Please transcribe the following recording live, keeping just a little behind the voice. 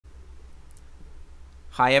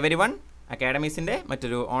Hi everyone, അക്കാഡമീസിൻ്റെ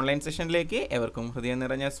മറ്റൊരു online സെഷനിലേക്ക് എവർക്കും ഹൃദയം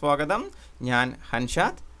നിറഞ്ഞ സ്വാഗതം. ഞാൻ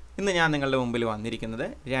ഹൻഷാദ്. ഇന്ന് ഞാൻ നിങ്ങളുടെ മുമ്പിൽ വന്നിരിക്കുന്നത്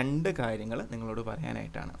രണ്ട് കാര്യങ്ങൾ നിങ്ങളോട്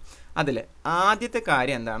പറയാനായിട്ടാണ്. അതിൽ ആദ്യത്തെ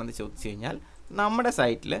കാര്യം എന്താണെന്ന് ചോദിച്ചു കഴിഞ്ഞാൽ, നമ്മുടെ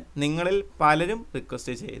സൈറ്റിൽ നിങ്ങളിൽ പലരും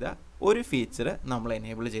റിക്വസ്റ്റ് ചെയ്ത ഒരു ഫീച്ചർ നമ്മൾ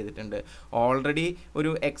എനേബിൾ ചെയ്തിട്ടുണ്ട്. ഓൾറെഡി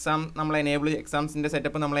ഒരു എക്സാംസിൻ്റെ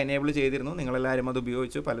സെറ്റപ്പ് നമ്മൾ എനേബിൾ ചെയ്തിരുന്നു. നിങ്ങളെല്ലാവരും അത്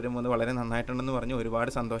ഉപയോഗിച്ചു. പലരും അത് വളരെ നന്നായിട്ടുണ്ടെന്ന് പറഞ്ഞു.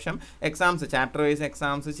 ഒരുപാട് സന്തോഷം. ചാപ്റ്റർ വൈസ്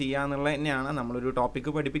എക്സാംസ് ചെയ്യാന്നുള്ള തന്നെയാണ് നമ്മളൊരു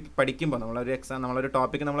ടോപ്പിക്ക് പഠിക്കുമ്പോൾ നമ്മളൊരു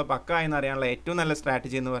ടോപ്പിക്ക് നമ്മൾ പക്ക എന്ന് അറിയാനുള്ള ഏറ്റവും നല്ല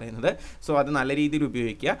സ്ട്രാറ്റജി എന്ന് പറയുന്നത്. സോ അത് നല്ല രീതിയിൽ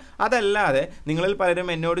ഉപയോഗിക്കുക. അതല്ലാതെ നിങ്ങളിൽ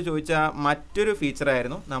പലരും എന്നോട് ചോദിച്ച മറ്റൊരു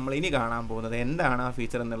ഫീച്ചറായിരുന്നു നമ്മളിനി കാണാൻ പോകുന്നത്. എന്താണ് ആ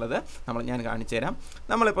ഫീച്ചർ എന്നുള്ളത് ഞാൻ കാണിച്ചു തരാം.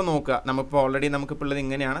 നമ്മളിപ്പോൾ നോക്കുക, നമുക്കിപ്പോൾ ഉള്ളത്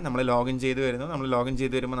ഇങ്ങനെയാണ്. നമ്മൾ ലോഗിൻ ചെയ്ത്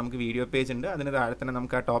വരുമ്പോൾ നമുക്ക് വീഡിയോ പേജ് ഉണ്ട്. അതിന് താഴെ തന്നെ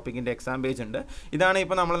നമുക്ക് ആ ടോപ്പിക്കിൻ്റെ എക്സാം പേജ് ഉണ്ട്. ഇതാണ്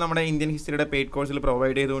ഇപ്പോൾ നമ്മുടെ ഇന്ത്യൻ ഹിസ്റ്ററിയുടെ പെയ്ഡ് കോഴ്സിൽ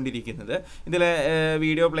പ്രൊവൈഡ് ചെയ്തുകൊണ്ടിരിക്കുന്നത്. ഇതിൽ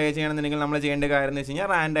വീഡിയോ പ്ലേ ചെയ്യണമെന്നുണ്ടെങ്കിൽ നമ്മൾ ചെയ്യേണ്ട കാര്യം എന്ന് വെച്ച് കഴിഞ്ഞാൽ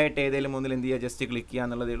റാൻഡായിട്ട് ഏതെങ്കിലും ഒന്നിൽ എന്ത് ചെയ്യുക, ജസ്റ്റ് ക്ലിക്ക് ചെയ്യുക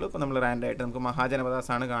എന്നുള്ളതേ ഉള്ളൂ. ഇപ്പോൾ നമ്മൾ റാൻഡായിട്ട് നമുക്ക്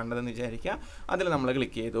മഹാജനപദാസാണ് കാണേണ്ടതെന്ന് വിചാരിക്കുക. അതിൽ നമ്മൾ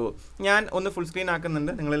ക്ലിക്ക് ചെയ്തു. ഞാൻ ഒന്ന് ഫുൾ സ്ക്രീൻ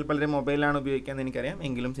ആക്കുന്നുണ്ട്. നിങ്ങളിൽ പലരും മൊബൈലാണ് ഉപയോഗിക്കാമെന്ന് എനിക്കറിയാം.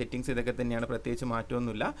 എങ്കിലും സെറ്റിംഗ്സ് ഇതൊക്കെ തന്നെയാണ്, പ്രത്യേകിച്ച്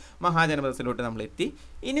മാറ്റമൊന്നുമില്ല. മഹാജനപദത്തിലോട്ട് നമ്മൾ എത്തി.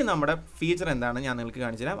 ഇനി നമ്മുടെ ഫീച്ചർ എന്താണ് ഞാൻ നിങ്ങൾക്ക്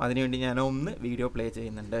കാണിച്ചു തരാം. അതിനുവേണ്ടി ഞാൻ ഒന്ന് വീഡിയോ പ്ലേ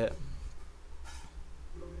ചെയ്യുന്നുണ്ട്.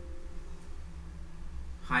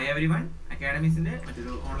 ഹായ് എവരിവൺ, അക്കാഡമീസിന്റെ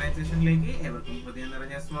മറ്റൊരു ഓൺലൈൻ സെഷനിലേക്ക് എവർക്കും ഹൃദയം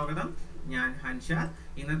നിറഞ്ഞ സ്വാഗതം. ഞാൻ ഹൻഷാദ്.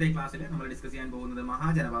 ഇന്നത്തെ ക്ലാസ്സിൽ നമ്മൾ ഡിസ്കസ് ചെയ്യാൻ പോകുന്നത്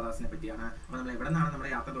മഹാജനപദാസിനെ പറ്റിയാണ്. അപ്പോൾ നമ്മൾ എവിടെ നിന്നാണ്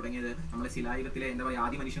നമ്മുടെ യാത്ര തുടങ്ങിയത്? നമ്മൾ ശിലായുഗത്തിലെ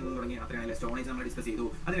ആദ്യ മനുഷ്യൻ തുടങ്ങി അത്രയാണ് സ്റ്റോൺ ഏജ് നമ്മൾ ഡിസ്കസ് ചെയ്തു.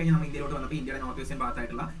 അത് കഴിഞ്ഞ് നമ്മൾ ഇന്ത്യയിലോട്ട് വന്നപ്പോൾ ഇന്ത്യയുടെ നോർത്ത് വെസ്റ്റേൺ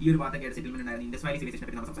ഭാഗത്തായിട്ടുള്ള ഈ ഒരു ഭാഗത്തൊക്കെ സെറ്റിൽമെന്റ് ഉണ്ടായിരുന്നു. ഇൻഡസ് വാലി സിവിലൈസേഷനെ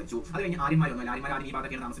പറ്റി നമ്മൾ സംസാരിച്ചു. അത് കഴിഞ്ഞ് ആദ്യം ഈ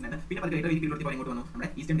ഭാഗത്തൊക്കെയാണ് താമസിക്കുന്നത്. പിന്നെ പതുക്കെ ഇങ്ങോട്ട് വന്നു. നമ്മുടെ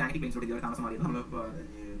ഈസ്റ്റേൺ ഗാനിക് പ്ലെയിൻസിലോട്ട് ഇതുവരെ താമസം മാറിയിരുന്നു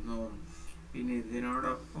നമ്മൾ. പിന്നെ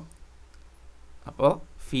ഇതിനോടൊപ്പം അപ്പോൾ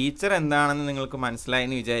ഫീച്ചർ എന്താണെന്ന് നിങ്ങൾക്ക്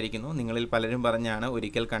മനസ്സിലായെന്ന് വിചാരിക്കുന്നു. നിങ്ങളിൽ പലരും പറഞ്ഞാണ്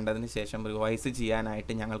ഒരിക്കൽ കണ്ടതിന് ശേഷം റിവൈസ്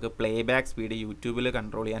ചെയ്യാനായിട്ട് ഞങ്ങൾക്ക് പ്ലേ ബാക്ക് സ്പീഡ് യൂട്യൂബിൽ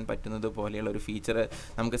കൺട്രോൾ ചെയ്യാൻ പറ്റുന്നത് പോലെയുള്ള ഒരു ഫീച്ചർ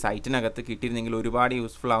നമുക്ക് സൈറ്റിനകത്ത് കിട്ടിയിരുന്നെങ്കിൽ ഒരുപാട്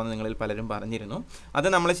യൂസ്ഫുൾ ആവുമെന്ന് നിങ്ങളിൽ പലരും പറഞ്ഞിരുന്നു. അത്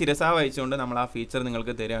നമ്മൾ ശിരസാ വഹിച്ചുകൊണ്ട് നമ്മൾ ആ ഫീച്ചർ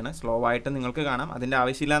നിങ്ങൾക്ക് തരികയാണ്. സ്ലോ ആയിട്ട് നിങ്ങൾക്ക് കാണാം, അതിൻ്റെ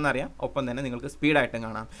ആവശ്യമില്ല എന്നറിയാം. ഒപ്പം തന്നെ നിങ്ങൾക്ക് സ്പീഡായിട്ടും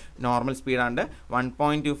കാണാം. നോർമൽ സ്പീഡാണ്ട്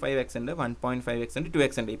 1.25x ഉണ്ട്, 1.5x ഉണ്ട്,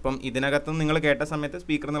 2x ഉണ്ട്. ഇപ്പം ഇതിനകത്തും നിങ്ങൾ കേട്ട സമയത്ത്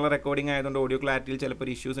സ്പീക്കർ എന്നുള്ള റെക്കോർഡിംഗ് ആയതുകൊണ്ട് ഓഡിയോ ക്ലാരിറ്റിയിൽ ചിലപ്പോൾ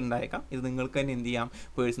ഒരു ഇഷ്യൂസ് ഉണ്ടായേക്കാം. ഇത് നിങ്ങൾക്ക് തന്നെ എന്ത് ചെയ്യാം,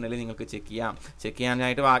 പേഴ്സണലി നിങ്ങൾക്ക് ചെക്ക്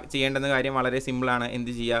ചെയ്യാനായിട്ട് ചെയ്യേണ്ടുന്ന കാര്യം വളരെ സിമ്പിളാണ്. എന്ത്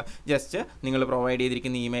ചെയ്യുക, ജസ്റ്റ് നിങ്ങൾ പ്രൊവൈഡ്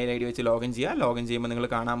ചെയ്തിരിക്കുന്ന ഇമെയിൽ ID വെച്ച് ലോഗിൻ ചെയ്യുമ്പോൾ നിങ്ങൾ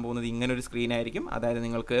കാണാൻ പോകുന്നത് ഇങ്ങനൊരു സ്ക്രീൻ ആയിരിക്കും. അതായത്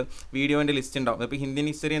നിങ്ങൾക്ക് വീഡിയോൻ്റെ ലിസ്റ്റ് ഉണ്ടാവും. ഇപ്പോൾ ഇന്ത്യൻ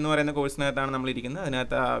ഹിസ്റ്ററി എന്ന് പറയുന്ന കോഴ്സിനകത്താണ് നമ്മൾ ഇരിക്കുന്നത്.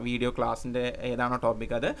 അതിനകത്ത് ആ വീഡിയോ ക്ലാസ്സിൻ്റെ ഏതാണോ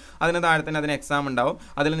ടോപ്പിക് അതിന് താഴെ തന്നെ അതിന് എക്സാം ഉണ്ടാവും.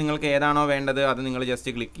 അതിൽ നിങ്ങൾക്ക് ഏതാണോ വേണ്ടത് അത് നിങ്ങൾ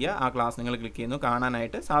ജസ്റ്റ് ക്ലിക്ക് ചെയ്യുക. ആ ക്ലാസ് നിങ്ങൾ ക്ലിക്ക് ചെയ്യുന്നു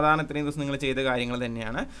കാണാനായിട്ട്. സാധാരണ ഇത്രയും ദിവസം നിങ്ങൾ ചെയ്ത കാര്യങ്ങൾ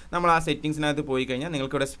തന്നെയാണ്. നമ്മൾ ആ സെറ്റിംഗ്സിനകത്ത് പോയി കഴിഞ്ഞാൽ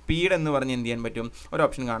നിങ്ങൾക്ക് ഇവിടെ സ്പീഡ് എന്ന് പറഞ്ഞ് എന്ത് ചെയ്യാൻ പറ്റും, ഒരു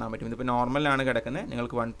ഓപ്ഷൻ കാണാൻ പറ്റും. ഇതിപ്പോൾ നോർമലാണ് കിടക്കുന്നത്.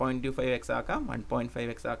 നിങ്ങൾക്ക് 1.25x ആക്കാം,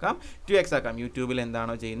 1.5x ആക്കാം, 2x ആക്കാം. യൂട്യൂബിൽ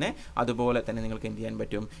എന്താണോ ചെയ്യുന്നത് അതുപോലെ തന്നെ നിങ്ങൾക്ക് എന്ത് ചെയ്യാൻ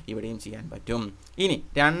പറ്റും, ഇവിടെയും ചെയ്യാൻ പറ്റും. ഇനി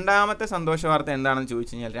രണ്ടാമത്തെ സന്തോഷ വാർത്ത എന്താണെന്ന്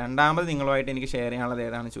ചോദിച്ചു കഴിഞ്ഞാൽ, രണ്ടാമത് നിങ്ങളുമായിട്ട് എനിക്ക് ഷെയർ ചെയ്യാനുള്ളത്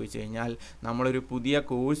ഏതാണെന്ന് ചോദിച്ചു കഴിഞ്ഞാൽ, നമ്മളൊരു പുതിയ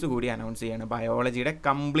കോഴ്സ് കൂടി അനൗൺസ് ചെയ്യാണ്. ബയോളജിയുടെ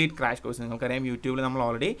കംപ്ലീറ്റ് ക്രാഷ് കോഴ്സ്. നിങ്ങൾക്കറിയാം യൂട്യൂബിൽ നമ്മൾ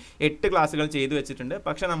ഓൾറെഡി 8 ക്ലാസ്സുകൾ ചെയ്തു വെച്ചിട്ടുണ്ട്.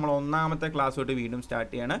 പക്ഷേ നമ്മൾ 1ാമത്തെ ക്ലാസ് തൊട്ട് വീണ്ടും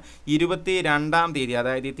സ്റ്റാർട്ട് ചെയ്യാണ്. 22-ാം തീയതി,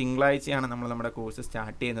 അതായത് ഈ തിങ്കളാഴ്ചയാണ് നമ്മൾ നമ്മുടെ കോഴ്സ്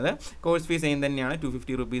സ്റ്റാർട്ട് ചെയ്യുന്നത്. കോഴ്സ് ഫീസ് സെയിം തന്നെയാണ്,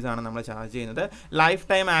 250 റുപ്പീസാണ് നമ്മൾ ചാർജ് ചെയ്യുന്നത്. ലൈഫ്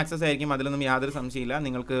ടൈം ആക്സസ് ആയിരിക്കും, അതിലൊന്നും യാതൊരു സംശയമില്ല.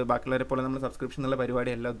 നിങ്ങൾക്ക് ബാക്കിയുള്ളവരെ പോലെ നമ്മൾ സബ്സ്ക്രിപ്ഷൻ എന്നുള്ള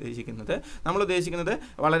പരിപാടിയല്ല ഉദ്ദേശിക്കുന്നത്. നമ്മൾ ഉദ്ദേശിക്കുന്നത്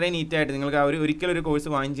വളരെ നീറ്റായിട്ട് നിങ്ങൾക്ക് ആ ഒരിക്കലൊരു കോഴ്സ്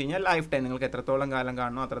വാങ്ങിച്ചു കഴിഞ്ഞാൽ ലൈഫ് ടൈം നിങ്ങൾക്ക് എത്രത്തോളം കാലം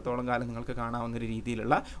കാണണോ അത്രത്തോളം കാലം നിങ്ങൾക്ക് കാണാവുന്ന ഒരു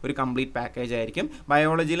രീതിയിലുള്ള ഒരു കംപ്ലീറ്റ് പാക്കേജ് ആയിരിക്കും.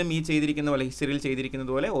 ബയോളജിയിലും ഈ ചെയ്തിരിക്കുന്ന പോലെ, ഹിസ്റ്ററിയിൽ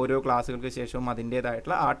ചെയ്തിരിക്കുന്നത് പോലെ ഓരോ ക്ലാസ്സുകൾക്ക് ശേഷവും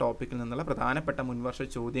അതിൻ്റേതായിട്ടുള്ള ആ ടോപ്പിക്കിൽ നിന്നുള്ള പ്രധാനപ്പെട്ട മുൻവർഷ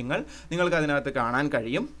ചോദ്യങ്ങൾ നിങ്ങൾക്ക് അതിനകത്ത് കാണാൻ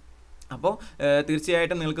കഴിയും. അപ്പോൾ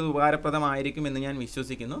തീർച്ചയായിട്ടും നിങ്ങൾക്ക് ഉപകാരപ്രദമായിരിക്കും എന്ന് ഞാൻ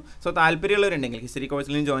വിശ്വസിക്കുന്നു. സോ താല്പര്യമുള്ളവരുണ്ടെങ്കിൽ, ഹിസ്റ്ററി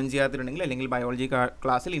കോഴ്സിൽ ഇനി ജോയിൻ ചെയ്യാത്തവരുണ്ടെങ്കിൽ, അല്ലെങ്കിൽ ബയോളജി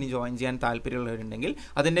ക്ലാസ്സിൽ ഇനി ജോയിൻ ചെയ്യാൻ താല്പര്യമുള്ളവരുണ്ടെങ്കിൽ,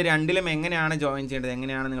 അതിൻ്റെ രണ്ടിലും എങ്ങനെയാണ് ജോയിൻ ചെയ്യേണ്ടത്,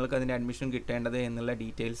 എങ്ങനെയാണ് നിങ്ങൾക്ക് അതിൻ്റെ അഡ്മിഷൻ കിട്ടേണ്ടത് എന്നുള്ള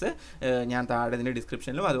ഡീറ്റെയിൽസ് ഞാൻ താഴെ ഇതിൻ്റെ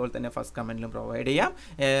ഡിസ്ക്രിപ്ഷനിലും അതുപോലെ തന്നെ ഫസ്റ്റ് കമൻറ്റിലും പ്രൊവൈഡ് ചെയ്യാം.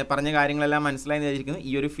 പറഞ്ഞ കാര്യങ്ങളെല്ലാം മനസ്സിലായി വിചാരിക്കുന്നു.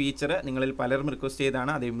 ഈ ഒരു ഫീച്ചർ നിങ്ങളിൽ പലരും റിക്വസ്റ്റ്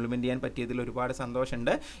ചെയ്താണ്. അത് ഇംപ്ലിമെൻറ്റ് ചെയ്യാൻ പറ്റിയതിൽ ഒരുപാട്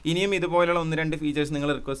സന്തോഷമുണ്ട്. ഇനിയും ഇതുപോലുള്ള 1-2 ഫീച്ചേഴ്സ്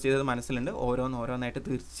നിങ്ങൾ റിക്വസ്റ്റ് ചെയ്തത് മനസ്സിലുണ്ട്. ഓരോന്നായിട്ട്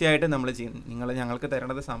തീർച്ചയായിട്ടും നമ്മൾ ചെയ്യും. ഞങ്ങൾക്ക്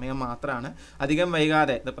തരേണ്ടത് സമയം മാത്രമാണ്. അധികം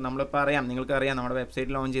വൈകാതെ, ഇതിപ്പോൾ നമ്മളിപ്പോൾ അറിയാം, നിങ്ങൾക്കറിയാം നമ്മുടെ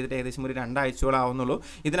വെബ്സൈറ്റ് ലോഞ്ച് ചെയ്തിട്ട് ഏകദേശം ഒരു 2 ആഴ്ചയോളം ആവുന്നുള്ളൂ.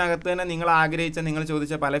 ഇതിനകത്ത് തന്നെ നിങ്ങൾ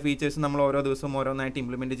ചോദിച്ച പല ഫീച്ചേഴ്സും നമ്മൾ ഓരോ ദിവസവും ഓരോന്നായിട്ട്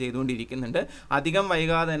ഇംപ്ലിമെൻറ്റ് ചെയ്തുകൊണ്ടിരിക്കുന്നുണ്ട്. അധികം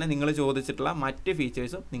വൈകാതെ തന്നെ നിങ്ങൾ ചോദിച്ചിട്ടുള്ള മറ്റ്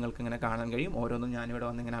ഫീച്ചേഴ്സും നിങ്ങൾക്ക് ഇങ്ങനെ കാണാൻ കഴിയും. ഓരോന്നും ഞാനിവിടെ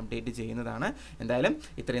വന്ന് ഇങ്ങനെ അപ്ഡേറ്റ് ചെയ്യുന്നതാണ്. എന്തായാലും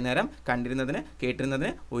ഇത്രയും നേരം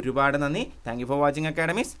കേട്ടിരുന്നതിന് ഒരുപാട് നന്ദി. Thank you for watching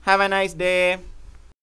academies. Have A nice day.